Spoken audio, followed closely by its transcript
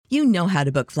You know how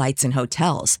to book flights and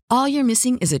hotels. All you're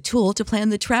missing is a tool to plan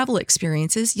the travel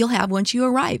experiences you'll have once you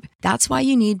arrive. That's why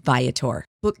you need Viator.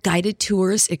 Book guided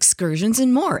tours, excursions,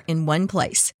 and more in one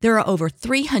place. There are over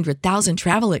 300,000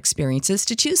 travel experiences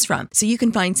to choose from, so you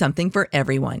can find something for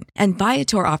everyone. And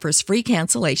Viator offers free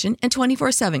cancellation and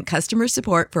 24/7 customer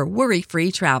support for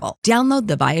worry-free travel. Download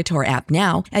the Viator app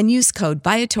now and use code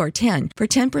Viator10 for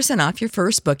 10% off your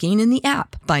first booking in the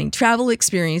app. Find travel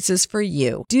experiences for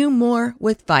you. Do more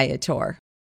with Viator.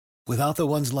 Without the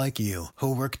ones like you,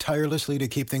 who work tirelessly to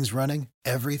keep things running,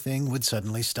 everything would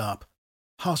suddenly stop.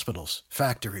 Hospitals,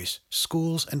 factories,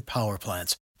 schools, and power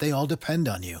plants, they all depend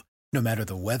on you. No matter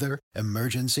the weather,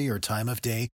 emergency, or time of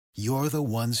day, you're the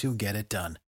ones who get it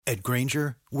done. At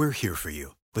Grainger, we're here for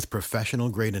you with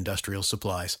professional-grade industrial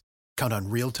supplies. Count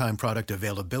on real-time product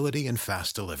availability and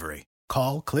fast delivery.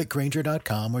 Call, click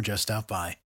Grainger.com, or just stop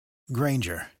by.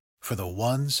 Grainger, for the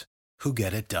ones who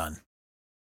get it done.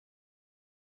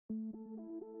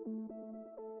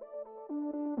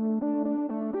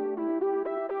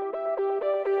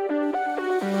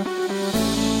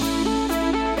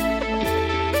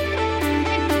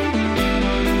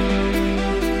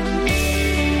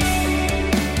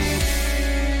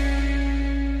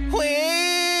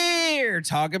 We're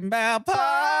talking about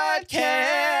podcasts.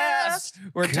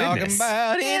 We're talking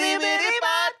about itty bitty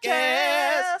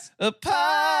podcasts. A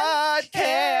podcast.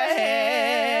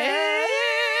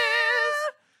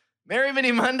 Merry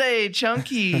Mini Monday,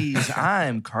 Chunkies.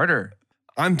 I'm Carter.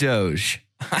 I'm Doge.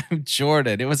 I'm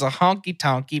Jordan. It was a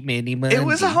honky-tonky mini Monday. It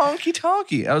was a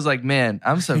honky-tonky. I was like, man,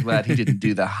 I'm so glad he didn't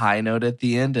do the high note at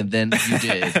the end, and then you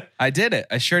did. I did it.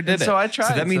 I sure did it. So I tried.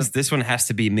 So that means this one has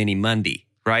to be Mini Monday,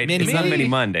 right? It's not Mini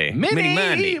Monday. Mini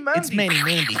Monday. It's Mini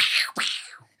Monday.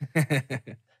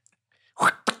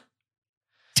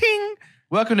 Ting.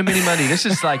 Welcome to Mini Monday. This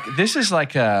is an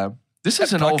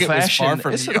old-fashioned.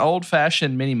 It's an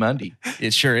old-fashioned Mini Monday.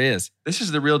 It sure is. This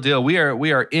is the real deal. We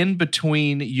are in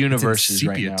between universes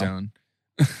right now. Tone.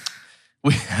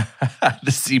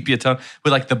 The sepia tone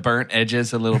with like the burnt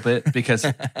edges a little bit because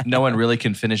no one really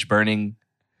can finish burning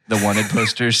the wanted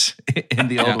posters in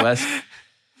the Old West.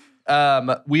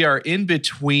 We are in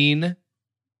between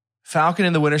Falcon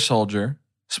and the Winter Soldier.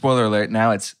 Spoiler alert,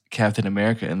 now it's Captain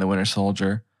America and the Winter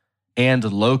Soldier and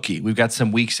Loki. We've got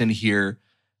some weeks in here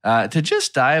to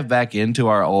just dive back into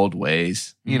our old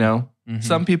ways. You know,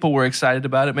 some people were excited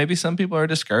about it. Maybe some people are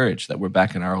discouraged that we're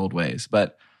back in our old ways,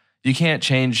 but you can't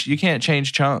change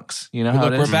chunks. You know how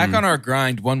it is? We're back on our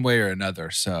grind one way or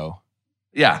another. So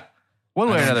yeah, one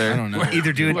way or another. I don't know. We're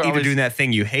either doing that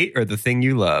thing you hate or the thing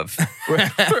you love.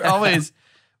 We're always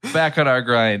back on our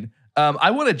grind.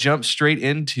 I want to jump straight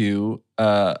into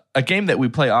a game that we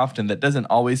play often that doesn't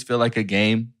always feel like a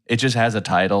game. It just has a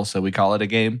title, so we call it a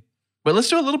game. But let's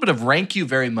do a little bit of Rank You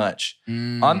Very Much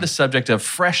on the subject of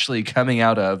freshly coming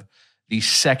out of the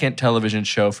second television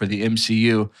show for the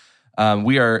MCU.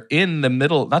 We are in the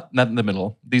middle, not in the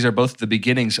middle. These are both the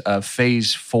beginnings of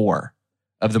Phase 4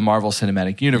 of the Marvel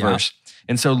Cinematic Universe. Yeah.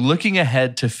 And so looking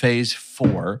ahead to Phase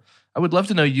 4, I would love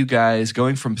to know you guys,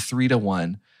 going from 3 to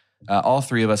 1, all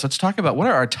three of us, let's talk about what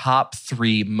are our top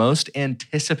 3 most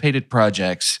anticipated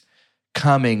projects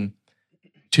coming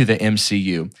to the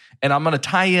MCU. And I'm going to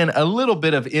tie in a little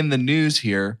bit of in the news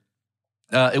here.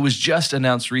 It was just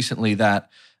announced recently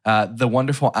that the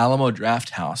wonderful Alamo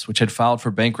Drafthouse, which had filed for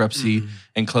bankruptcy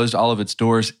and closed all of its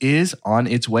doors, is on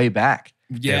its way back.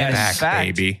 Yeah,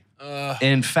 baby.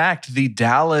 In fact, the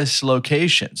Dallas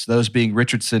locations, those being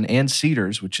Richardson and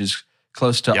Cedars, which is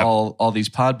close to all these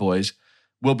pod boys,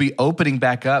 will be opening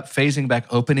back up, phasing back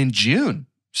open in June.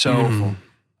 So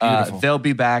they'll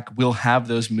be back. We'll have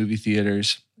those movie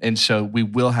theaters. And so we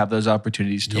will have those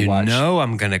opportunities to watch. You know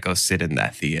I'm going to go sit in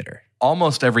that theater.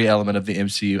 Almost every element of the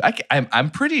MCU.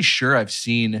 I'm pretty sure I've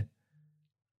seen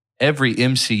every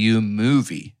MCU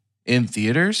movie in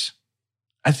theaters.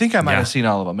 I think I might have seen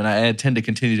all of them, and I intend to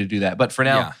continue to do that. But for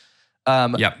now,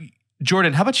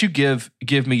 Jordan, how about you give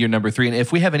me your number 3? And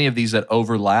if we have any of these that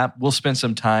overlap, we'll spend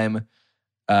some time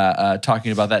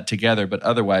talking about that together. But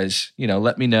otherwise,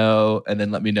 let me know, and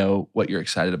then let me know what you're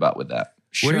excited about with that.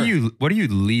 Sure. What are you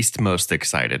least most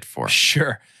excited for?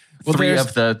 Sure. Well, 3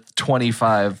 of the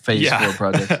 25 Phase 4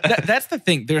 projects. That's the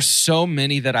thing. There's so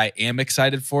many that I am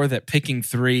excited for that picking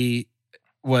 3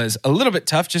 was a little bit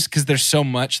tough just because there's so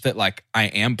much that like I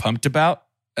am pumped about.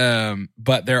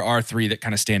 But there are 3 that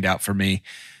kind of stand out for me.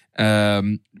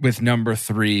 With number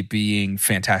 3 being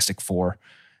Fantastic Four.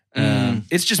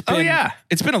 It's just been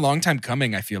it's been a long time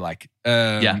coming, I feel like.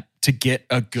 To get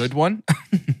a good one.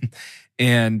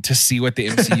 And to see what the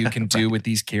MCU can do with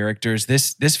these characters.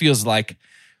 This feels like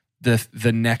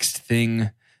the next thing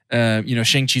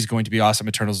Shang-Chi's going to be awesome.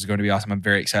 Eternals is going to be awesome. I'm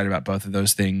very excited about both of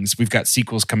those things. We've got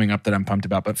sequels coming up that I'm pumped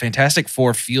about, but Fantastic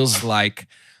Four feels like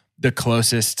the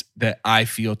closest that I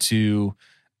feel to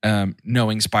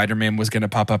knowing Spider-Man was going to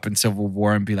pop up in Civil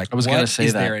War and be like, what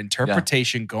is their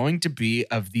interpretation going to be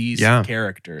of these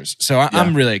characters? So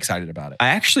I'm really excited about it. I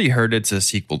actually heard it's a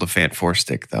sequel to Fan 4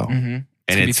 Stick, though. Mm-hmm.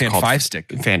 And it's Fan 5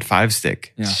 Stick. Fan 5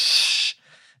 Stick. Yeah.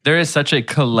 There is such a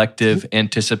collective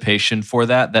anticipation for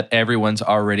that everyone's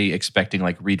already expecting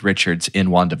like Reed Richards in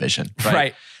WandaVision.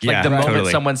 Right. Like the moment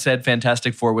someone said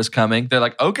Fantastic Four was coming, they're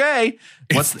like, okay.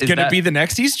 It's going to be the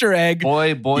next Easter egg.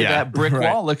 Boy, that brick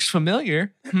wall looks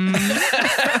familiar.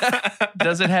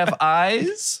 Does it have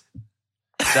eyes?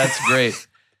 That's great.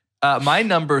 My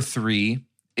number 3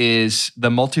 is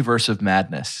the Multiverse of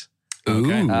Madness.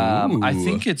 Okay. I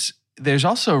think there's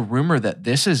also a rumor that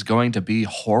this is going to be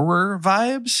horror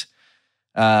vibes,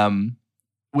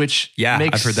 which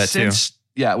makes I've heard that sense. Too.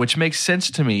 Yeah, which makes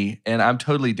sense to me, and I'm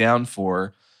totally down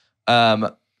for.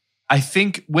 I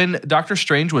think when Doctor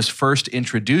Strange was first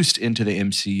introduced into the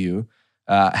MCU,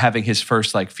 having his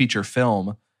first like feature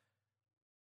film,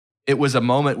 it was a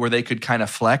moment where they could kind of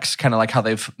flex, kind of like how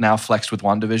they've now flexed with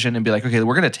WandaVision, and be like, okay,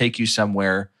 we're going to take you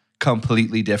somewhere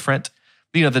completely different.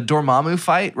 The Dormammu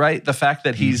fight, right? The fact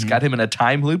that he's got him in a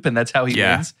time loop and that's how he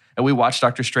wins. And we watch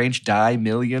Doctor Strange die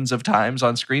millions of times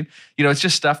on screen. It's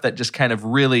just stuff that just kind of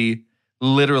really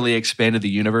literally expanded the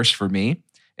universe for me.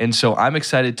 And so I'm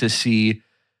excited to see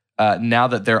now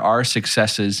that there are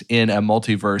successes in a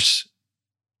multiverse,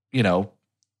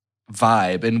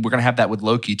 vibe. And we're going to have that with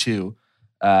Loki too.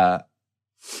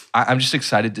 I'm just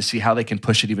excited to see how they can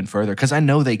push it even further because I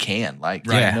know they can. I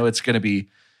know it's going to be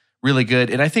really good.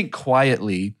 And I think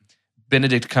quietly,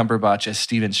 Benedict Cumberbatch as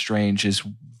Stephen Strange is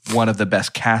one of the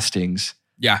best castings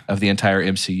of the entire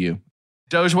MCU.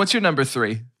 Doge, what's your number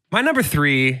 3? My number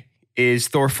 3 is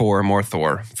Thor 4, more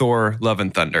Thor. Thor, Love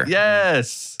and Thunder.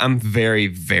 Yes. I'm very,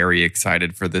 very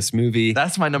excited for this movie.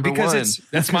 That's my number 1.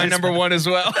 That's my number 1 as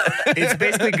well. It's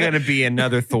basically going to be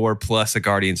another Thor plus a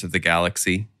Guardians of the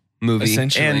Galaxy movie.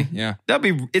 Essentially,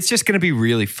 it's just going to be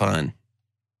really fun.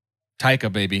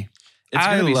 Taika, baby. It's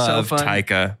going to be love so fun.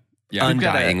 Taika. Yeah.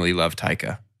 Undyingly love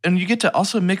Taika. And you get to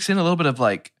also mix in a little bit of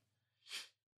like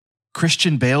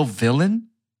Christian Bale villain.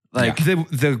 Like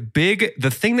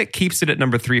the thing that keeps it at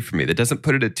number 3 for me, that doesn't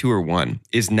put it at 2 or 1,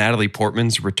 is Natalie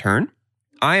Portman's return.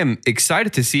 I am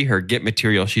excited to see her get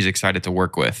material she's excited to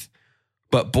work with.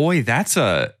 But boy, that's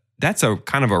a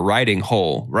kind of a writing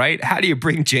hole, right? How do you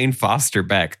bring Jane Foster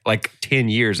back like 10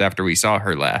 years after we saw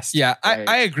her last? Yeah,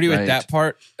 I agree with that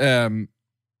part.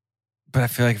 But I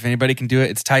feel like if anybody can do it,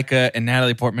 it's Taika, and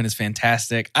Natalie Portman is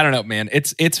fantastic. I don't know, man.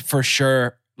 It's for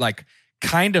sure, like,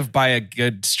 kind of by a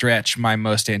good stretch, my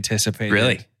most anticipated.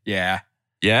 Really? Yeah.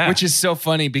 Yeah. Which is so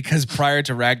funny because prior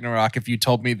to Ragnarok, if you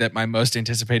told me that my most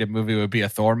anticipated movie would be a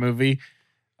Thor movie,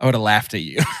 I would have laughed at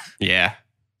you. Yeah.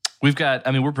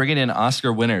 We're bringing in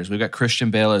Oscar winners. We've got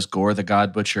Christian Bale as Gore the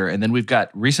God Butcher, and then we've got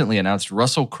recently announced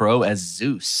Russell Crowe as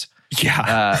Zeus.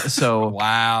 Yeah. So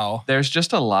wow. There's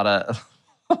just a lot of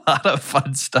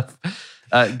fun stuff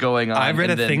going on. I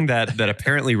read thing that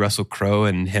apparently Russell Crowe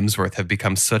and Hemsworth have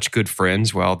become such good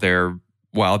friends while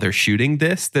they're shooting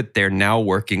this that they're now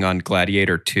working on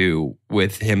Gladiator 2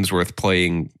 with Hemsworth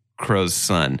playing Crowe's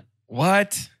son.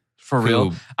 What? For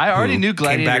real? I already knew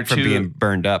Gladiator 2. Came back from being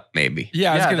burned up, maybe.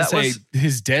 Yeah, I was going to say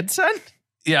his dead son?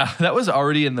 Yeah, that was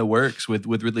already in the works with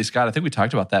Ridley Scott. I think we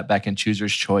talked about that back in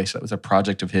Chooser's Choice. That was a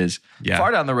project of his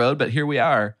far down the road, but here we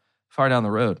are, far down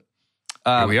the road.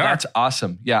 Here we are. That's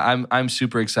awesome. Yeah, I'm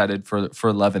super excited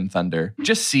for Love and Thunder.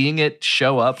 Just seeing it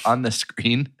show up on the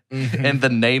screen and the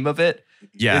name of it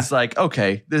is like,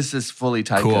 okay, this is fully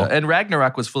Taika. Cool. And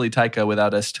Ragnarok was fully Taika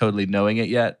without us totally knowing it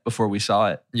yet before we saw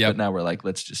it. Yep. But now we're like,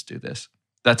 let's just do this.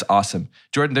 That's awesome.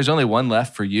 Jordan, there's only one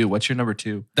left for you. What's your number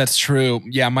 2? That's true.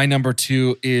 Yeah, my number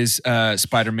 2 is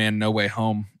Spider-Man No Way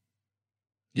Home.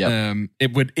 Yeah.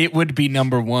 It would be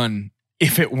number 1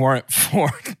 if it weren't for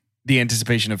the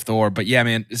anticipation of Thor. But yeah,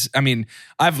 man,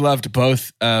 I've loved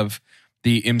both of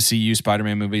the MCU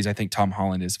Spider-Man movies. I think Tom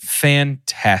Holland is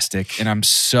fantastic, and I'm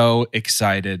so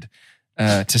excited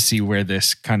to see where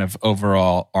this kind of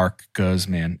overall arc goes,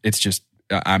 man. It's just,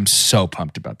 I'm so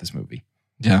pumped about this movie.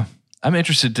 Yeah. I'm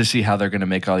interested to see how they're going to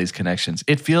make all these connections.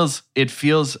 It feels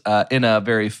in a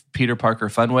very Peter Parker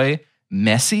fun way,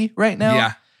 messy right now.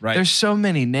 Yeah, right. There's so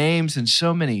many names and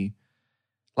so many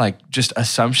like just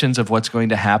assumptions of what's going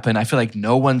to happen. I feel like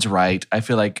no one's right. I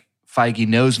feel like Feige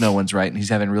knows no one's right, and he's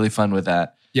having really fun with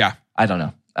that. Yeah. I don't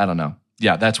know.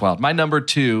 Yeah, that's wild. My number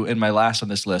 2 and my last on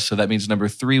this list, so that means number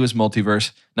 3 was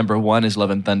Multiverse. Number 1 is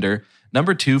Love and Thunder.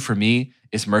 Number 2 for me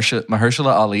is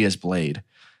Mahershala Ali as Blade.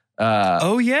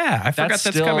 Oh yeah, I forgot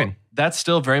that's coming. That's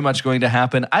still very much going to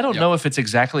happen. I don't know if it's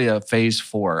exactly a phase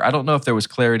 4. I don't know if there was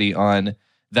clarity on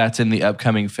that's in the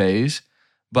upcoming phase,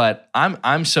 but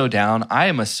I'm so down. I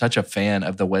am such a fan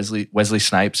of the Wesley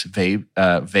Snipes vape.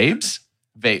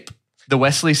 The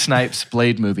Wesley Snipes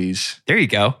Blade movies. There you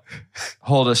go.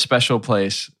 Hold a special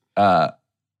place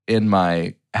in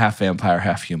my half vampire,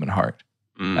 half human heart.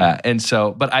 And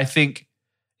so, but I think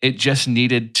it just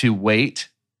needed to wait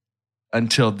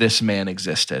until this man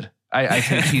existed. I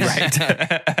think he's right.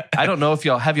 I don't know if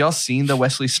y'all seen the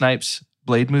Wesley Snipes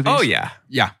Blade movies? Oh yeah,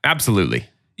 absolutely.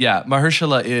 Yeah,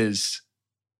 Mahershala is.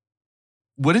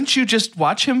 Wouldn't you just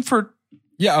watch him for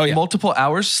multiple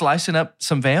hours slicing up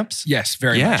some vamps? Yes,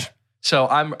 very much. So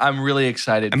I'm really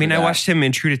excited. I mean, I watched him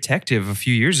in True Detective a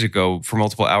few years ago for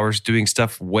multiple hours doing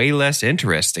stuff way less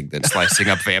interesting than slicing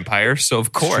up vampires. So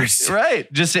of course, right?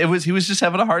 He was just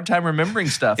having a hard time remembering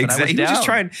stuff. And exactly.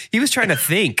 He was trying to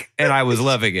think, and I was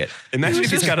loving it. Imagine if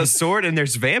he's got a sword and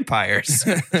there's vampires.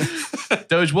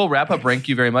 Doge, we'll wrap up Rank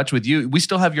You very much with you. We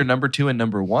still have your number 2 and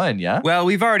number 1, yeah? Well,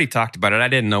 we've already talked about it. I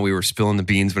didn't know we were spilling the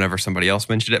beans whenever somebody else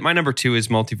mentioned it. My number 2 is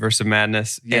Multiverse of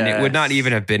Madness, and it would not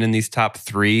even have been in these top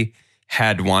 3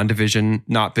 had WandaVision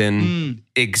not been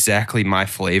exactly my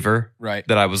flavor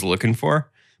that I was looking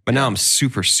for. But now I'm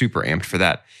super, super amped for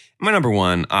that. My number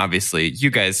 1, obviously, you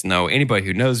guys know, anybody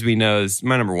who knows me knows,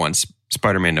 my number 1,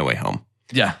 Spider-Man No Way Home.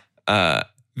 Yeah. I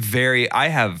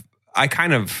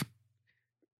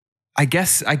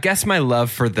guess my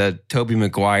love for the Tobey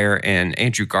Maguire and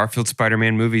Andrew Garfield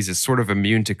Spider-Man movies is sort of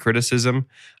immune to criticism.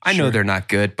 I know they're not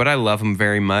good, but I love them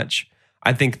very much.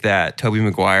 I think that Tobey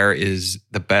Maguire is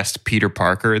the best Peter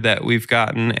Parker that we've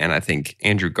gotten, and I think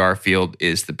Andrew Garfield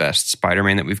is the best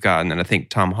Spider-Man that we've gotten, and I think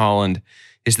Tom Holland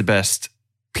is the best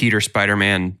Peter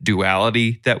Spider-Man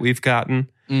duality that we've gotten.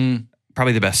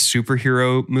 Probably the best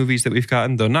superhero movies that we've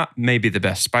gotten, though not maybe the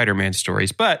best Spider-Man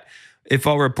stories, but if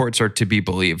all reports are to be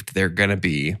believed, they're going to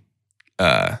be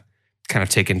kind of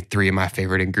taking 3 of my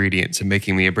favorite ingredients and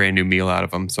making me a brand new meal out of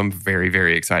them. So I'm very,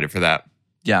 very excited for that.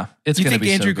 Yeah, it's going to be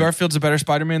You think Andrew so good. Garfield's a better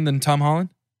Spider-Man than Tom Holland?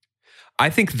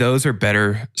 I think those are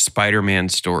better Spider-Man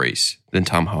stories than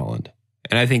Tom Holland.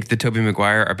 And I think the Tobey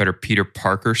Maguire are better Peter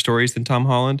Parker stories than Tom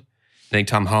Holland. I think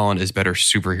Tom Holland is better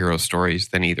superhero stories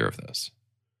than either of those.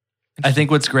 I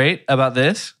think what's great about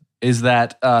this is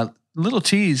that little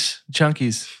tease,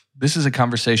 Chunkies, this is a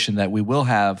conversation that we will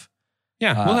have.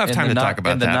 Yeah, we'll have time to talk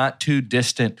about in the not too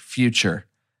distant future.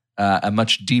 A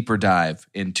much deeper dive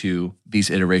into these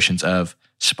iterations of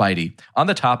Spidey. On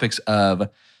the topics of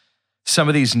some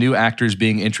of these new actors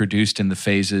being introduced in the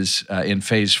phases, in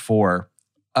phase 4,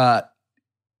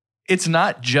 it's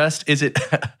not just,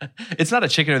 it's not a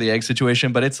chicken or the egg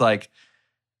situation, but it's like,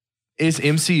 is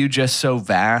MCU just so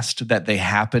vast that they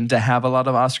happen to have a lot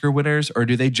of Oscar winners, or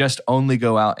do they just only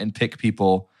go out and pick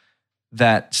people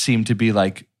that seem to be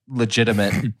like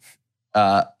legitimate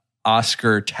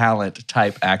Oscar talent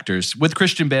type actors? With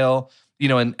Christian Bale,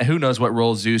 and who knows what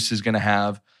role Zeus is going to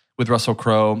have with Russell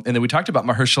Crowe. And then we talked about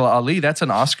Mahershala Ali. That's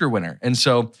an Oscar winner. And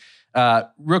so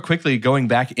real quickly, going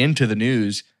back into the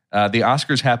news, the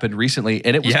Oscars happened recently,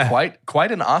 and it was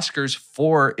quite an Oscars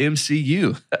for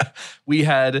MCU. We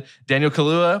had Daniel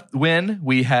Kaluuya win.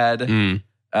 We had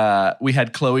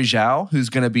Chloe Zhao, who's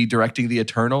going to be directing the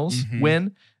Eternals,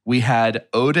 win. We had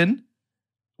Odin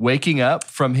waking up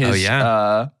from his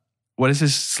what is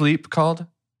his sleep called?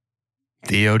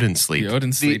 The Odin sleep. The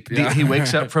Odin sleep. He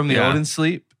wakes up from the Odin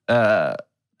sleep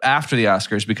after the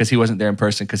Oscars because he wasn't there in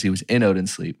person because he was in Odin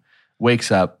sleep.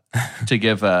 Wakes up to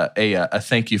give a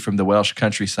thank you from the Welsh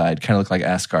countryside, kind of look like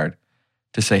Asgard,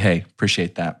 to say, hey,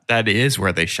 appreciate that. That is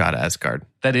where they shot Asgard.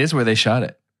 That is where they shot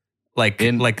it. Like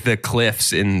the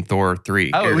cliffs in Thor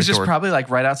 3. Oh, it was just probably like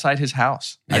right outside his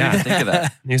house. I didn't even think of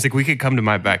that. He was like, we could come to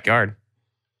my backyard.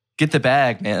 Get the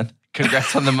bag, man.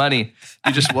 Congrats on the money.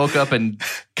 You just woke up and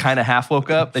kind of half woke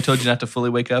up. They told you not to fully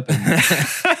wake up.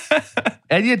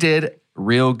 And you did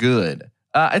real good.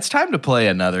 It's time to play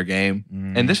another game.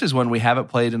 And this is one we haven't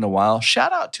played in a while.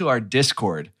 Shout out to our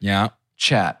Discord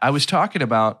chat. I was talking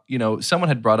about, someone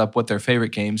had brought up what their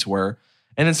favorite games were.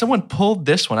 And then someone pulled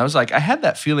this one. I was like, I had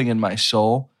that feeling in my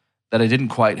soul that I didn't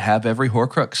quite have every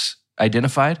Horcrux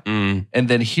identified. And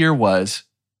then here was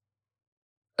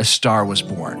A Star Was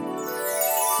Born.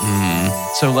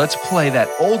 So let's play that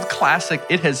old classic.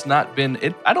 It has not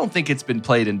been, I don't think it's been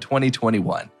played in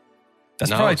 2021.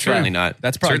 That's probably true. Certainly not.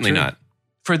 That's probably certainly true. not.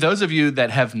 For those of you that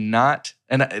have not,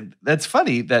 and that's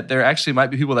funny that there actually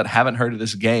might be people that haven't heard of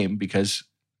this game because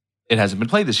it hasn't been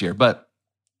played this year, but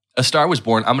A Star Was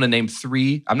Born, I'm going to name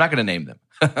 3. I'm not going to name them.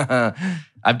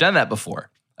 I've done that before.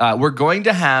 We're going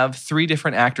to have 3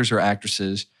 different actors or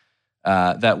actresses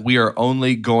that we are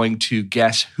only going to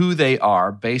guess who they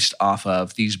are based off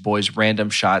of these boys' random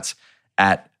shots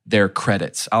at their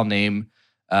credits. I'll name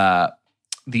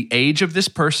the age of this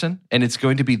person, and it's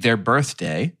going to be their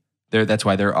birthday. That's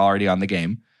why they're already on the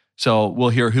game. So we'll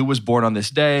hear who was born on this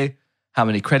day, how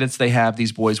many credits they have.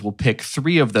 These boys will pick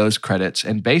 3 of those credits,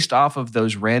 and based off of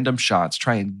those random shots,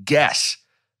 try and guess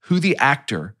who the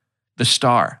actor, the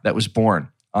star that was born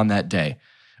on that day.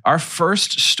 Our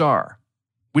first star,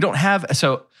 we don't have,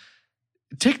 so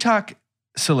TikTok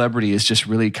celebrity is just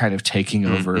really kind of taking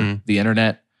over the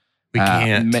internet. We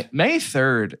can't. May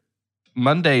 3rd,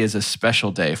 Monday, is a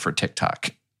special day for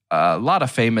TikTok.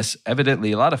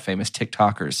 Evidently a lot of famous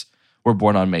TikTokers were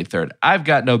born on May 3rd. I've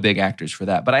got no big actors for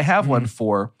that, but I have one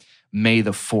for May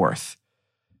the 4th.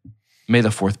 May the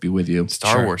 4th be with you.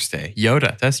 Star Wars Day.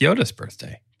 Yoda. That's Yoda's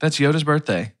birthday. That's Yoda's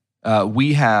birthday.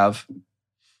 We have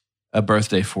a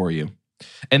birthday for you.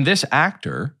 And this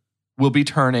actor will be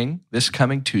turning this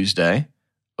coming Tuesday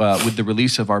with the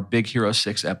release of our Big Hero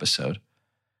 6 episode.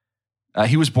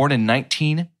 He was born in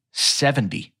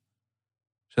 1970.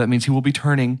 So that means he will be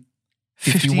turning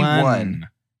 51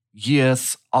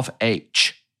 years of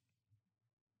age.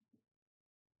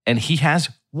 And he has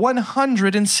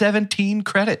 117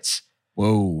 credits.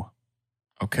 Whoa.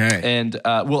 Okay. And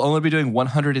we'll only be doing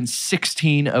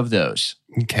 116 of those.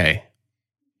 Okay.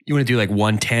 You want to do like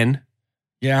 110?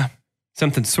 Yeah.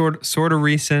 Something sort of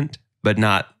recent, but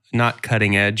not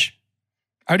cutting edge.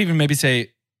 I would even maybe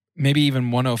say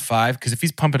even 105, because if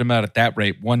he's pumping him out at that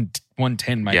rate,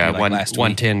 110 might be like last week.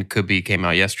 110 came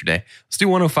out yesterday. Let's do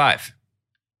 105.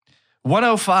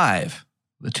 105,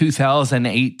 the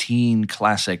 2018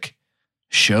 classic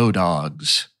Show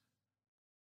Dogs.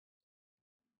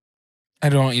 I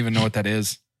don't even know what that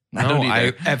is.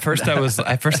 At first I was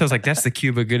like, that's the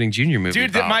Cuba Gooding Jr. movie.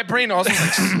 Dude, my brain also was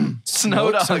like,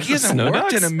 Snow Dogs. So he hasn't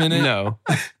worked in a minute. No.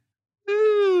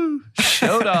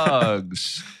 Show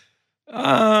Dogs.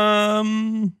 That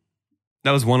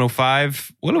was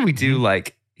 105. What do we do?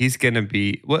 Like, he's going to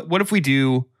be, what if we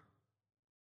do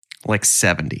like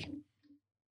 70?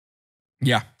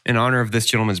 Yeah. In honor of this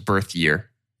gentleman's birth year.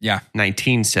 Yeah.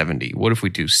 1970. What if we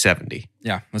do 70?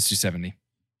 Yeah, let's do 70.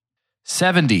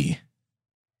 70.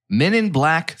 Men in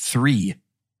Black 3.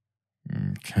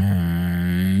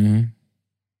 Okay.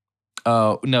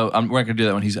 Oh, no, we're not going to do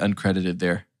that one. He's uncredited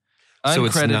there.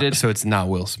 Uncredited. So it's not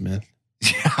Will Smith.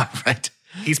 Yeah, right.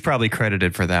 He's probably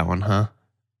credited for that one, huh?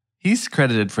 He's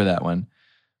credited for that one.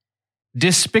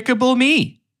 Despicable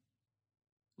Me.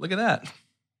 Look at that.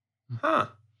 Huh.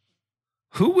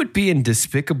 Who would be in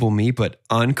Despicable Me but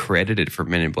uncredited for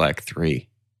Men in Black 3?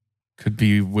 Could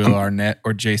be Will Arnett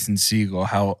or Jason Segel.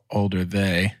 How old are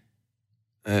they?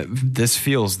 This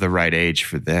feels the right age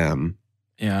for them.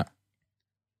 Yeah.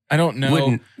 I don't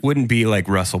know. Wouldn't be like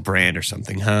Russell Brand or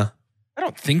something, huh? I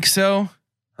don't think so.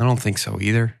 I don't think so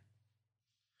either.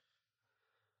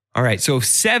 All right. So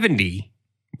 70,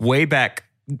 way back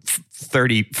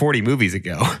 30, 40 movies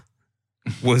ago,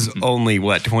 was only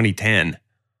what, 2010?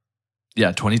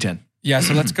 Yeah, 2010. Yeah.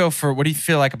 So let's go for, what do you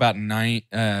feel like about 9?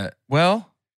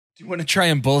 Do you want to try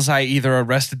and bullseye either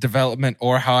Arrested Development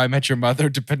or How I Met Your Mother,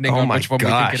 depending on which one we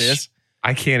think it is?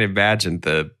 I can't imagine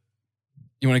the...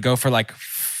 You want to go for like,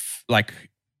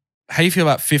 how do you feel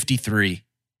about 53?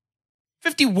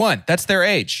 51, that's their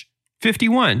age.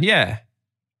 51, yeah.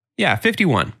 Yeah,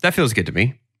 51. That feels good to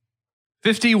me.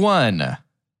 51.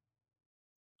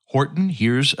 Horton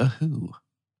Hears a Who.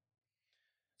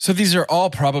 So these are all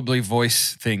probably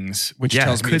voice things, which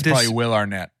tells me it's probably Will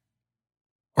Arnett.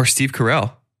 Or Steve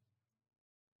Carell.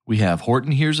 We have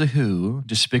Horton Hears a Who,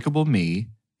 Despicable Me,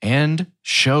 and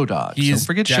Show Dogs. He's Don't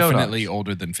forget Show Dogs. definitely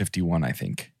older than 51, I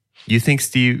think. You think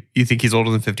he's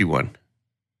older than 51?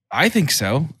 I think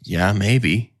so. Yeah,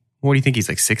 maybe. What do you think? He's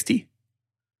like 60?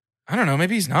 I don't know.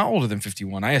 Maybe he's not older than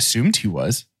 51. I assumed he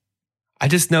was. I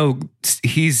just know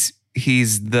he's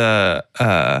the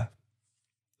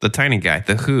tiny guy,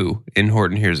 the Who in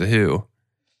Horton Hears a Who.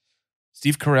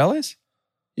 Steve Carell is?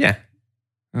 Yeah.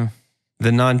 Oh.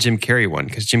 The non-Jim Carrey one,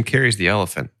 because Jim Carrey's the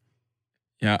elephant.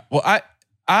 Yeah. Well,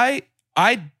 I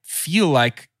feel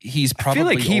like he's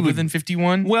probably older than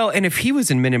 51. Well, and if he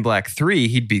was in Men in Black 3,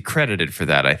 he'd be credited for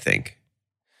that, I think.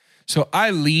 So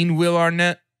I lean Will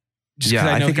Arnett just because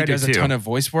I know think he I do does a too. ton of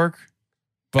voice work.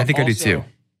 But I think I do too.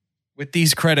 With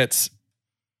these credits,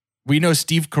 we know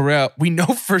Steve Carell. We know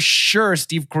for sure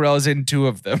Steve Carell is in 2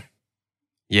 of them.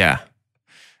 Yeah.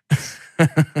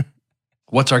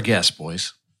 What's our guess,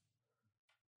 boys?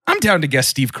 I'm down to guess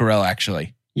Steve Carell,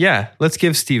 actually. Yeah, let's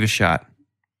give Steve a shot.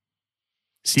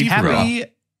 Steve Carell.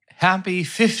 Happy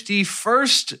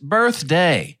 51st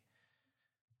birthday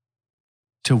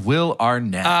to Will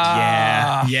Arnett.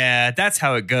 Yeah, that's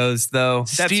how it goes, though.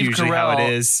 That's Steve usually Carell how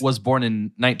it is. was born in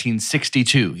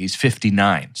 1962. He's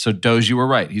 59. So Doge, you were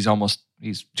right. He's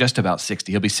just about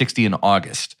 60. He'll be 60 in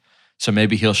August. So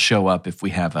maybe he'll show up if we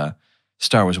have a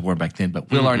Star Wars born back then. But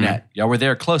Will Arnett, y'all were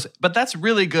there close. But that's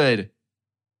really good.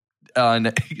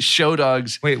 Show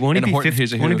Dogs. Wait, won't he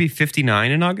and be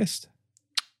 59 in August?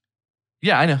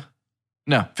 Yeah, I know.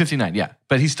 No, 59, yeah.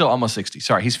 But he's still almost 60.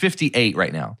 Sorry, he's 58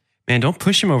 right now. Man, don't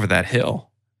push him over that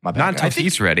hill. My bad. Not until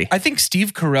he's ready. I think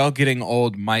Steve Carell getting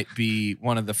old might be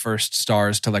one of the first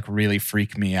stars to like really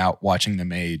freak me out watching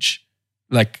them age,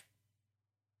 like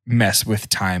mess with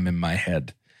time in my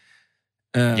head.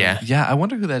 Yeah, I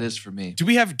wonder who that is for me. Do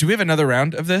we have another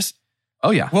round of this?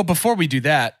 Oh, yeah. Well, before we do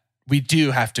that, we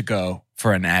do have to go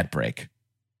for an ad break.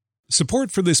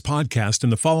 Support for this podcast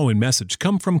and the following message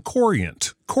come from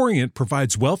Corient. Corient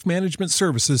provides wealth management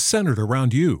services centered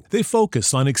around you. They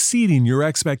focus on exceeding your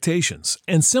expectations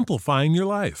and simplifying your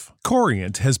life.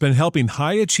 Corient has been helping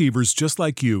high achievers just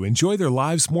like you enjoy their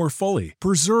lives more fully,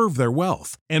 preserve their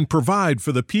wealth, and provide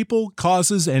for the people,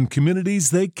 causes, and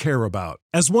communities they care about.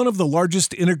 As one of the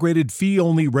largest integrated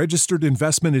fee-only registered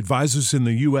investment advisors in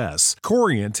the U.S.,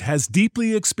 Corient has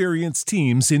deeply experienced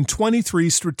teams in 23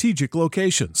 strategic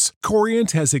locations.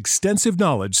 Corient has extensive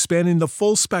knowledge spanning the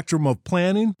full spectrum of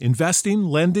planning, investing,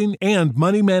 lending, and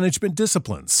money management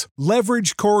disciplines.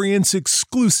 Leverage Corient's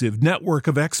exclusive network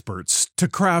of experts to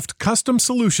craft custom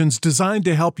solutions designed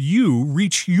to help you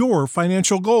reach your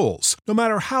financial goals, no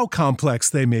matter how complex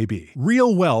they may be.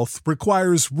 Real wealth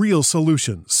requires real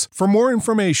solutions. For more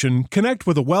information, connect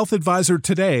with a wealth advisor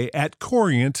today at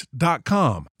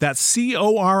Corient.com. That's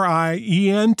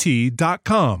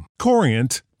Corient.com.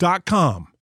 Corient.com.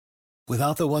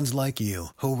 Without the ones like you,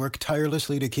 who work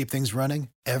tirelessly to keep things running,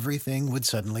 everything would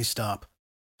suddenly stop.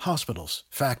 Hospitals,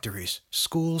 factories,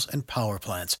 schools, and power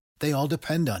plants, they all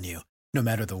depend on you. No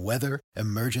matter the weather,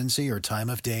 emergency, or time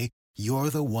of day, you're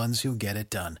the ones who get it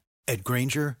done. At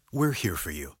Grainger, we're here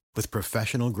for you with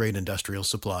professional-grade industrial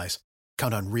supplies.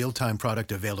 Count on real-time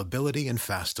product availability and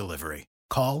fast delivery.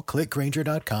 Call, click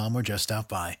Grainger.com, or just stop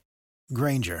by.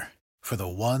 Grainger, for the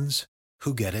ones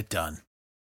who get it done.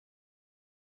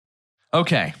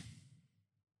 Okay.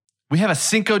 We have a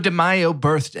Cinco de Mayo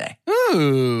birthday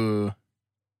Ooh.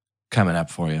 coming up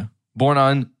for you. Born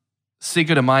on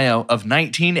Cinco de Mayo of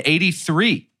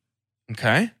 1983.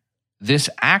 Okay. This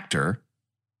actor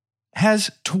has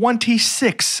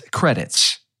 26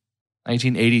 credits.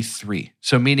 1983.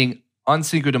 So meaning on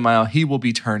Cinco de Mayo, he will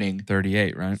be turning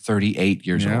 38, right? 38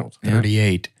 years Yeah. old.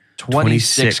 38.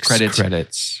 26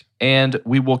 credits. And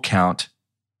we will count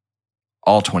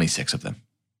all 26 of them.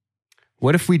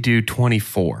 What if we do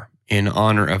 24 in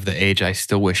honor of the age I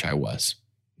still wish I was?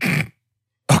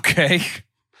 Okay.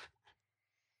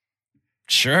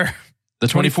 Sure. The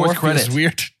 24th credit. is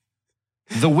weird.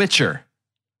 The Witcher.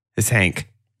 It's Hank.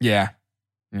 Yeah.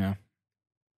 Yeah.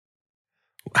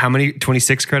 How many?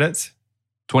 26 credits?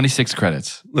 26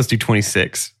 credits. Let's do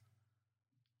 26.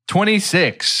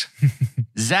 26.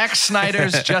 Zack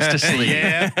Snyder's Justice League.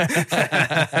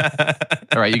 Yeah.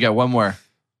 All right, you got one more.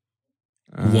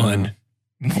 One.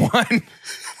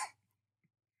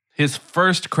 His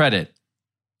first credit,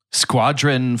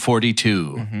 Squadron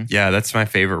 42. Mm-hmm. Yeah, that's my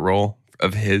favorite role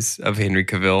of Henry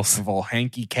Cavill's. Of old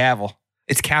Hanky Cavill.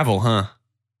 It's Cavill, huh?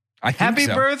 I think Happy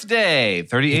so. birthday.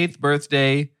 38th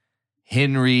birthday,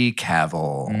 Henry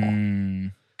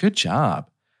Cavill. Good job.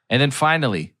 And then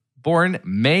finally, born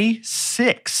May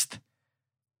 6th.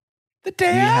 The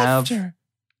day we after. have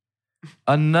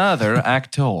another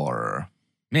actor.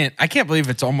 Man, I can't believe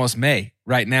it's almost May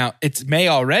right now. It's May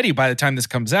already by the time this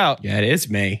comes out. Yeah, it is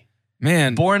May.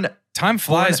 Man, time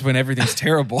flies born- when everything's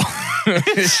terrible.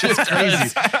 It's just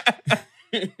crazy.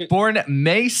 Born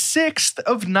May 6th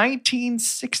of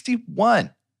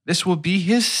 1961. This will be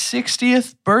his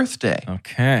 60th birthday.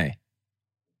 Okay.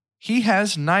 He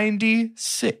has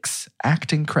 96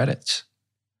 acting credits.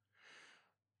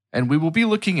 And we will be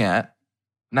looking at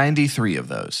 93 of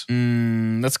those.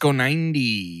 Let's go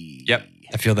 90. Yep,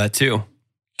 I feel that too.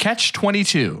 Catch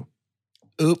 22.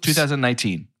 Oops.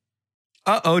 2019.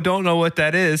 Uh-oh, don't know what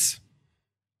that is.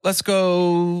 Let's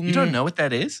go. You don't know what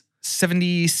that is?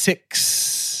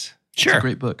 76. It's a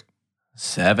great book.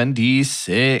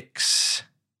 76.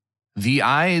 The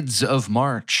Ides of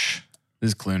March. This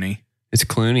is Clooney. It's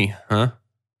Clooney, huh?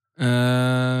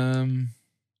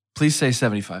 Please say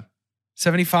 75.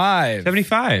 75.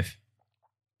 75.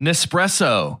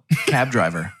 Nespresso. Cab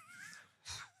driver.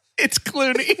 It's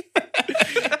Clooney.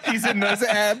 He's in those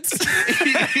ads.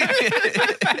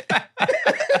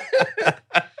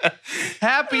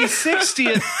 Happy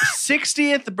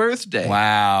 60th birthday.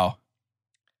 Wow.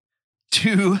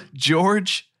 To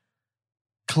George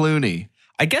Clooney.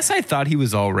 I guess I thought he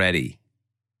was already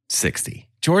 60.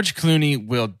 George Clooney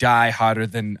will die hotter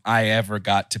than I ever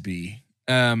got to be.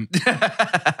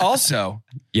 Also,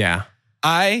 Yeah.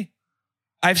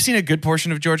 I've seen a good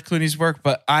portion of George Clooney's work,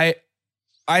 but I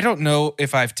don't know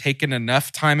if I've taken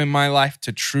enough time in my life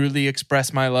to truly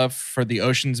express my love for the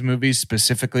Ocean's movies,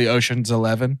 specifically Ocean's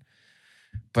 11.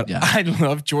 But Yeah. I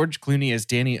love George Clooney as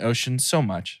Danny Ocean so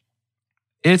much.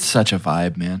 It's such a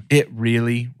vibe, man. It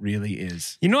really, really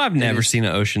is. You know, I've never is- seen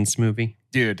an Ocean's movie.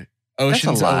 Dude,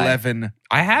 Ocean's lie. 11.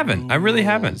 I haven't. I really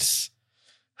haven't. rules.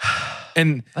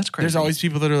 And That's crazy. there's always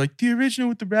people that are like, the original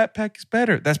with the Rat Pack is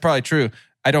better. That's probably true.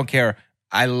 I don't care.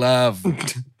 I love,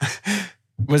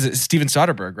 was it Steven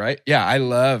Soderbergh, right? Yeah, I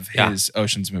love Yeah. his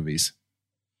Ocean's movies.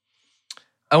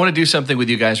 I want to do something with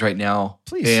you guys right now.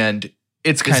 Please. And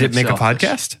it's kind Does of it make a selfish.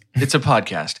 podcast? It's a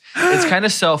podcast. It's kind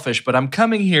of selfish, but I'm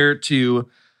coming here to.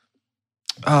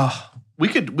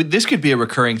 This could be a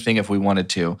recurring thing if we wanted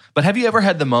to. But have you ever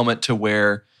had the moment to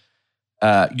where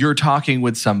you're talking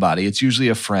with somebody? It's usually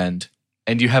a friend,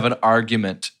 and you have an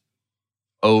argument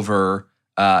over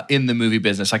in the movie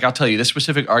business. Like I'll tell you, this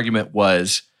specific argument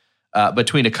was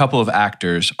between a couple of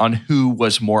actors on who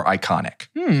was more iconic.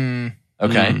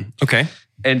 Okay. Okay.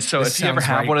 And so This if you ever sounds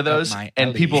have right one of up those my and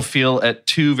alley. people feel at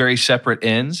two very separate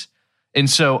ends. And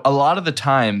so a lot of the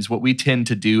times what we tend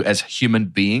to do as human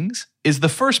beings is the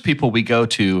first people we go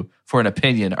to for an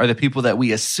opinion are the people that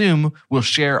we assume will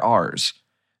share ours.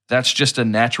 That's just a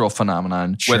natural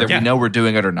phenomenon, whether Yeah. we know we're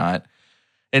doing it or not.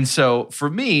 And so for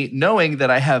me, knowing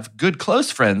that I have good close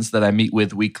friends that I meet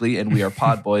with weekly and we are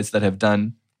pod boys that have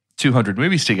done 200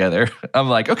 movies together, I'm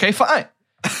like, okay, fine.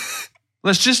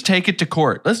 Let's just take it to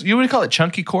court. You want to call it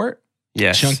chunky court?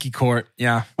 Yes. Chunky court.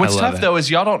 Yeah. What's I love tough it. though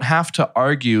is y'all don't have to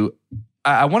argue.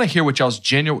 I want to hear what y'all's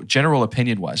general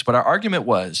opinion was, but our argument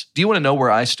was: do you want to know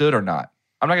where I stood or not?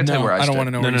 I'm not going to tell you where I I stood. don't want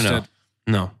to know No, where no, you no. stood.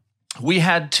 No. We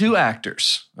had two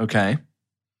actors, okay,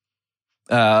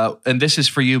 and this is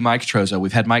for you, Mike Trozo.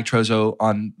 We've had Mike Trozo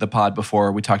on the pod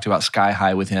before. We talked about Sky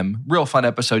High with him. Real fun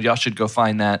episode. Y'all should go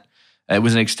find that. It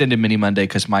was an extended mini Monday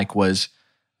because Mike was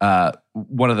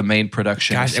one of the main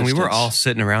production. Gosh, and we were assistants all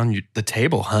sitting around the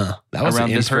table, huh? That was around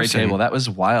in this very person. table. That was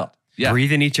wild. Yeah,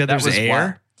 Breathing each other's was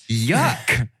air.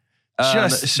 Yuck.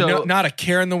 Just not a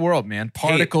care in the world, man.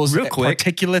 Particles, real quick.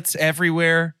 particulates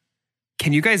everywhere.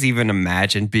 Can you guys even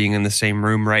imagine being in the same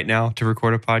room right now to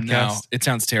record a podcast? No, it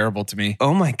sounds terrible to me.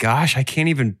 Oh my gosh, I can't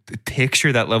even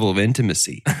picture that level of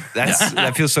intimacy.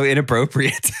 That feels so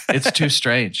inappropriate. it's too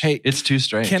strange. Hey, it's too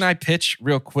strange. Can I pitch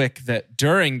real quick that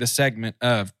during the segment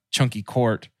of Chunky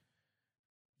Court,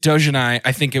 Doge and I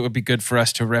think it would be good for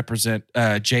us to represent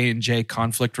J&J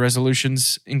Conflict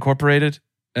Resolutions Incorporated.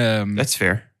 That's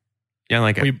fair. Yeah, I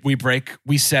like it.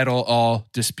 we settle all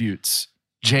disputes.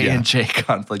 J&J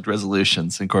Conflict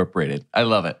Resolutions Incorporated. I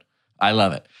love it. I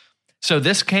love it. So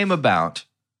this came about.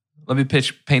 Let me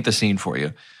paint the scene for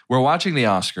you. We're watching the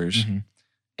Oscars, Mhm.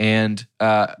 and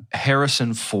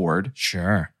Harrison Ford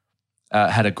Sure.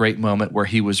 had a great moment where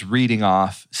he was reading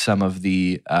off some of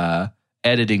the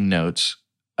editing notes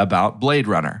about Blade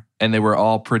Runner, and they were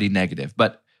all pretty negative.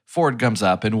 But Ford comes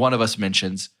up, and one of us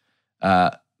mentions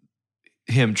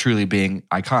him truly being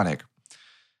iconic.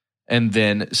 And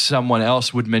then someone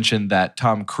else would mention that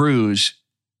Tom Cruise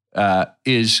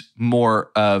is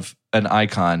more of an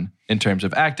icon in terms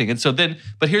of acting. And so then,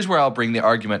 but here's where I'll bring the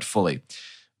argument fully.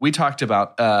 We talked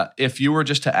about if you were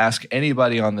just to ask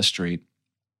anybody on the street,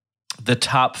 the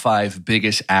top 5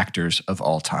 biggest actors of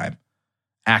all time,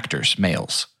 actors,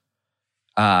 males,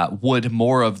 would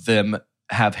more of them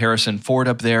have Harrison Ford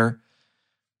up there?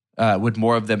 Would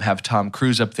more of them have Tom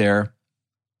Cruise up there?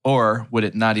 Or would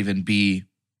it not even be,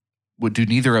 do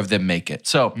neither of them make it?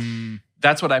 So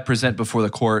that's what I present before the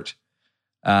court.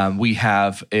 We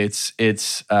have, it's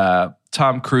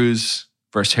Tom Cruise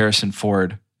versus Harrison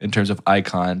Ford in terms of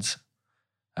icons.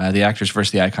 The actors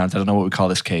versus the icons. I don't know what we call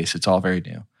this case. It's all very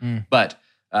new. But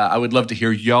I would love to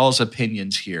hear y'all's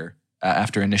opinions here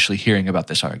after initially hearing about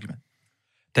this argument.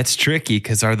 That's tricky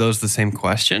because are those the same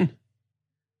question?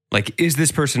 Like, is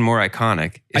this person more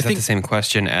iconic? Is that the same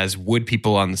question as would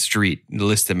people on the street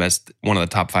list them as one of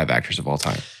the top 5 actors of all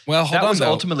time? Well, hold That on, was though.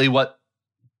 ultimately what.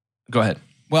 Go ahead.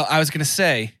 Well, I was going to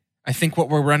say, I think what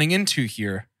we're running into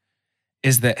here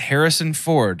is that Harrison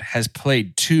Ford has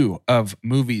played 2 of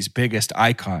movies' biggest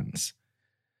icons,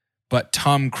 but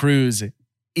Tom Cruise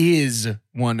is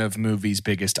one of movies'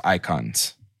 biggest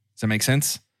icons. Does that make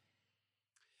sense?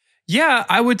 Yeah,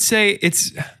 I would say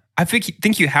I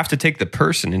think you have to take the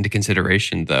person into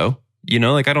consideration, though. You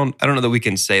know, like I don't know that we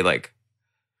can say like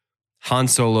Han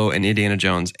Solo and Indiana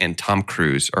Jones and Tom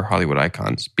Cruise are Hollywood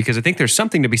icons, because I think there's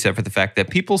something to be said for the fact that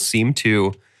people seem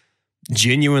to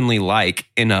genuinely like,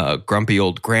 in a grumpy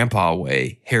old grandpa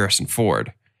way, Harrison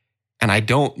Ford. And I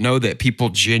don't know that people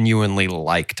genuinely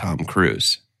like Tom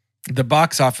Cruise. The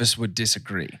box office would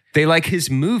disagree. They like his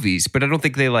movies, but I don't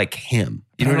think they like him.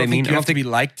 You know what I mean? You have to be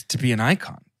liked to be an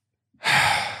icon.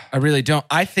 I really don't.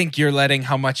 I think you're letting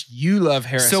how much you love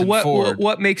Harrison Ford.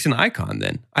 What makes an icon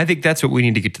then? I think that's what we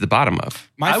need to get to the bottom of.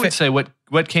 I would say what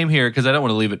came here, because I don't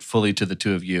want to leave it fully to the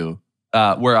two of you,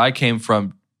 where I came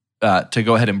from to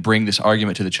go ahead and bring this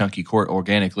argument to the Chunky Court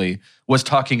organically, was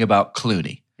talking about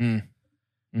Clooney.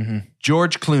 Mm-hmm.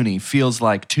 George Clooney feels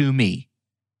like, to me,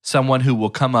 someone who will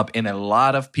come up in a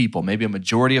lot of people, maybe a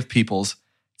majority of people's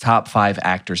top 5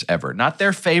 actors ever. Not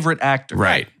their favorite actor.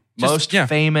 Right. Most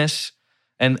famous,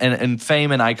 and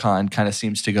fame and icon kind of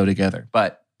seems to go together.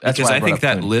 But that's because why I think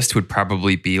that Clooney. list would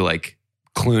probably be like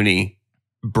Clooney,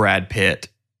 Brad Pitt,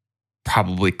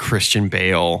 probably Christian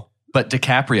Bale. But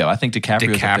DiCaprio. I think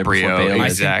DiCaprio's up there before Bale.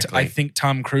 Exactly. I think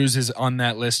Tom Cruise is on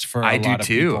that list for I a do lot of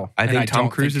too. people. I think And Tom don't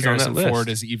Cruise is on that Harrison list. Ford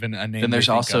is even a name. Then there's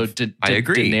to think also of. I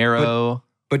agree. De Niro.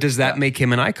 But does that make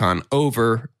him an icon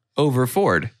over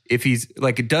Ford? If he's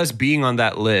like, does being on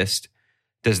that list,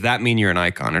 does that mean you're an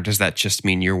icon, or does that just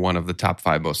mean you're one of the top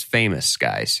 5 most famous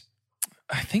guys?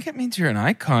 I think it means you're an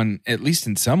icon, at least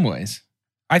in some ways.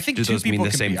 I think Do two those mean people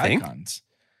the can same be thing? icons.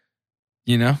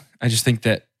 You know, I just think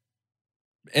that,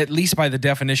 at least by the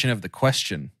definition of the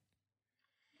question,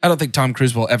 I don't think Tom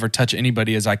Cruise will ever touch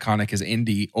anybody as iconic as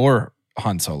Indy or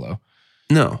Han Solo.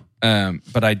 No.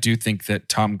 But I do think that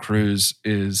Tom Cruise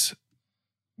is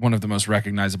one of the most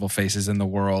recognizable faces in the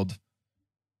world.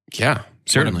 Yeah,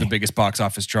 certainly. One of the biggest box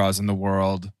office draws in the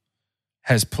world.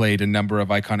 Has played a number of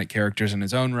iconic characters in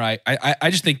his own right. I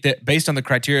just think that based on the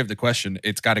criteria of the question,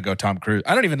 it's got to go Tom Cruise.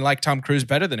 I don't even like Tom Cruise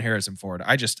better than Harrison Ford.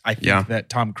 I think that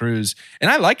Tom Cruise, and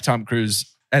I like Tom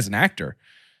Cruise as an actor.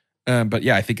 But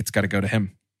yeah, I think it's got to go to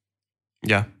him.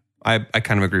 Yeah, I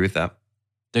kind of agree with that.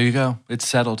 There you go. It's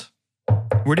settled.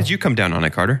 Where did you come down on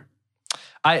it, Carter?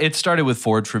 It started with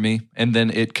Ford for me, and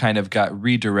then it kind of got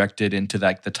redirected into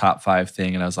like the top 5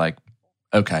 thing, and I was like,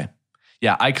 okay.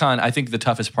 Yeah, icon, I think the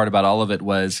toughest part about all of it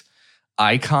was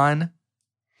icon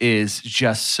is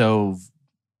just so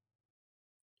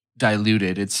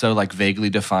diluted. It's so like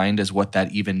vaguely defined as what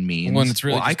that even means. Well, and it's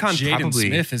really Well, icon Jaden probably-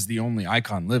 Smith is the only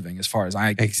icon living, as far as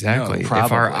I Exactly. know. If our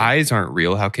probably. eyes aren't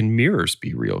real, how can mirrors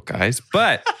be real, guys?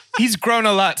 But He's grown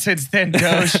a lot since then,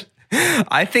 Doge.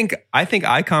 I think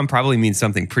icon probably means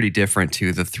something pretty different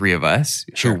to the 3 of us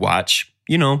who watch.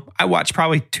 You know, I watch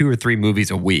probably 2 or 3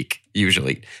 movies a week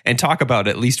usually, and talk about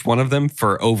at least one of them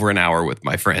for over an hour with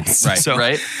my friends. Right, so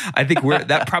right. I think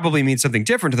that probably means something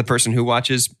different to the person who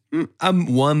watches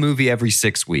one movie every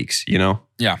 6 weeks. You know?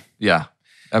 Yeah. Yeah,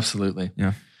 absolutely.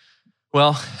 Yeah.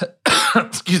 Well,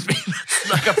 excuse me. That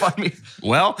snuck up on me.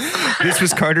 Well, this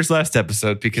was Carter's last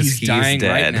episode because He's he dying is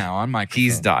dead. right now on microphone.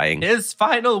 He's dying. His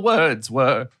final words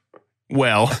were,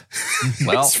 Well,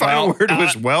 his final word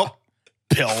was well.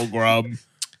 Pilgrim.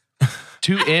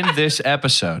 to end this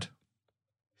episode,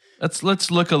 let's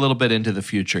look a little bit into the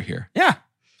future here. Yeah,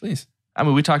 please. I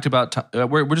mean, we talked about,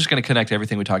 we're just going to connect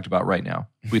everything we talked about right now.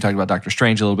 We talked about Doctor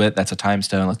Strange a little bit. That's a time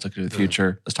stone. Let's look to the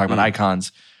future. Let's talk about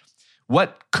icons.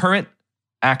 What current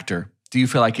actor do you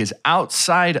feel like is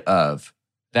outside of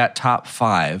that top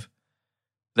 5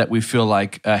 that we feel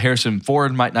like Harrison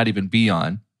Ford might not even be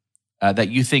on, that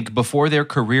you think before their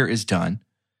career is done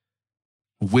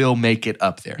will make it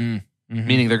up there? Mm-hmm.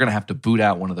 Meaning they're going to have to boot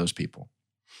out one of those people.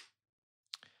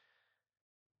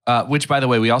 Which, by the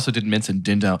way, we also didn't mention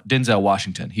Denzel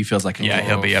Washington. He feels like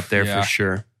He'll be up there Yeah. for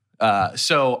sure.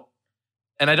 So,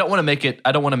 and I don't want to make it.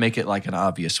 I don't want to make it like an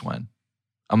obvious one.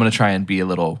 I'm going to try and be a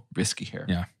little risky here.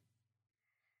 Yeah.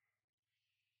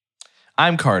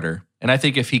 I'm Carter, and I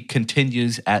think if he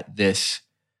continues at this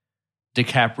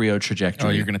DiCaprio trajectory,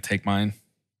 Oh, you're going to take mine?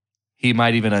 he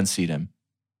might even unseat him.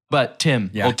 But Timmy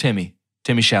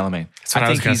Chalamet, what I I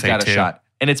was think gonna he's say got a too. shot.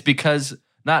 And it's because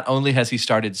not only has he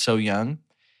started so young,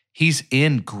 he's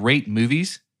in great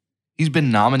movies. He's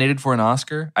been nominated for an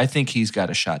Oscar. I think he's got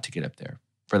a shot to get up there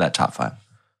for that top 5.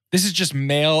 This is just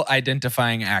male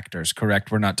identifying actors, correct?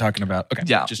 We're not talking about... Okay.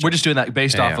 Yeah, we're just doing that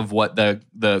based off Yeah. of what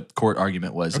the court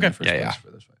argument was in Okay. the first Yeah, place yeah.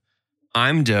 for this one.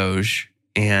 I'm Doge,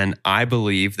 and I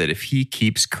believe that if he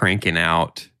keeps cranking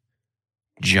out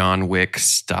John Wick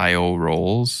style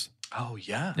roles, Oh,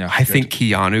 yeah. Yeah, I good. think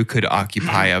Keanu could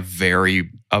occupy a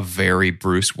very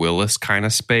Bruce Willis kind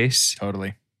of space.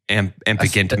 Totally. and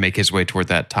begin to make his way toward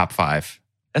that top 5.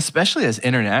 Especially as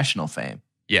international fame.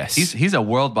 Yes. He's a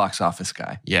world box office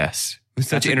guy. Yes. With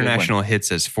such That's a good international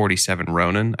hits as 47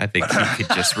 Ronin, I think he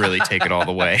could just really take it all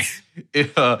the way.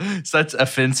 Such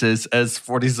offenses as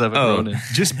 47 Ronin.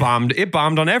 Just bombed. It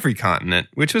bombed on every continent,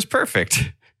 which was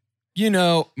perfect. You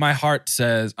know, my heart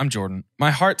says, I'm Jordan.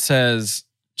 My heart says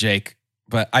Jake,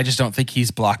 but I just don't think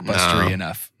he's blockbustery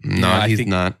enough. He's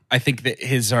not. I think that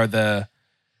his are the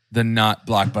not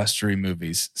blockbustery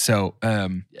movies. So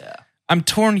I'm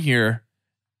torn here.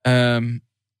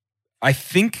 I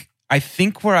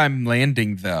think where I'm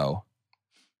landing though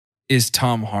is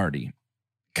Tom Hardy.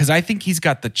 Because I think he's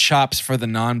got the chops for the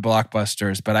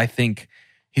non-blockbusters, but I think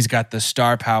he's got the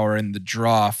star power and the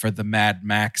draw for the Mad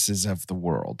Maxes of the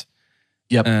world.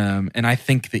 Yep. And I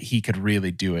think that he could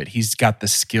really do it. He's got the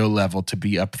skill level to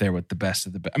be up there with the best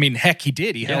of the best. I mean, heck, he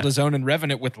did. He held his own in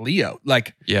Revenant with Leo.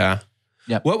 Yeah.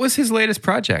 Yep. What was his latest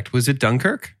project? Was it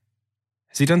Dunkirk?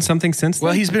 Has he done something since then?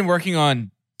 Well, he's been working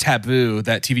on Taboo,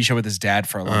 that TV show with his dad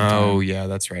for a long time. Oh, yeah,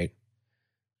 that's right.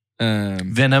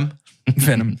 Venom.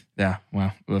 Venom. Yeah.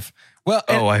 Wow. Oof. Well,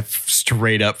 I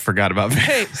straight up forgot about Venom.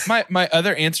 Hey, my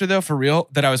other answer though, for real,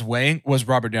 that I was weighing was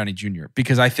Robert Downey Jr.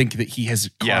 because I think that he has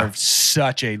carved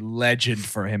such a legend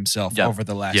for himself over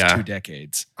the last 2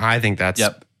 decades. I think that's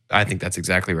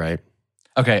exactly right.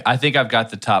 Okay, I think I've got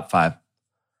the top 5,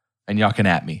 and y'all can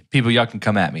at me. People, y'all can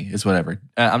come at me. It's whatever.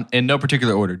 I'm in no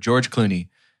particular order. George Clooney,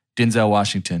 Denzel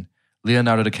Washington,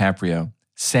 Leonardo DiCaprio,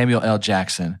 Samuel L.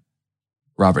 Jackson,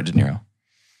 Robert De Niro.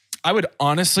 I would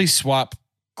honestly swap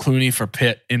Clooney for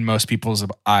Pitt in most people's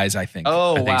eyes, I think.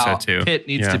 Oh, I think so too. Pitt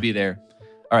needs to be there.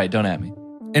 All right, don't at me.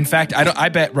 In fact, I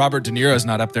bet Robert De Niro is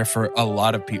not up there for a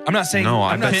lot of people. I'm not saying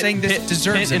saying this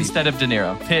deserves Pitt it. instead of De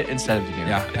Niro. Pitt instead of De Niro.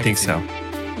 Yeah, I think so.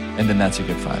 And then that's a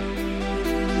good 5.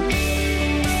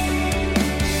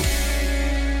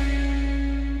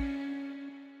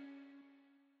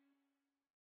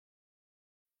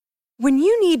 When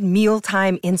you need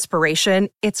mealtime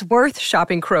inspiration, it's worth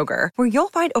shopping Kroger, where you'll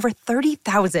find over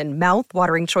 30,000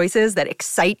 mouth-watering choices that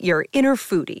excite your inner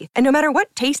foodie. And no matter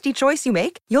what tasty choice you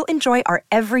make, you'll enjoy our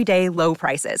everyday low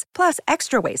prices, plus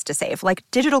extra ways to save, like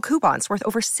digital coupons worth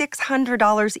over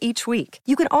 $600 each week.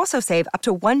 You can also save up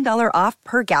to $1 off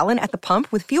per gallon at the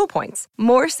pump with fuel points.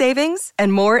 More savings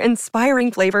and more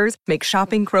inspiring flavors make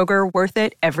shopping Kroger worth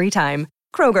it every time.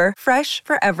 Kroger, fresh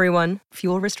for everyone.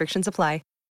 Fuel restrictions apply.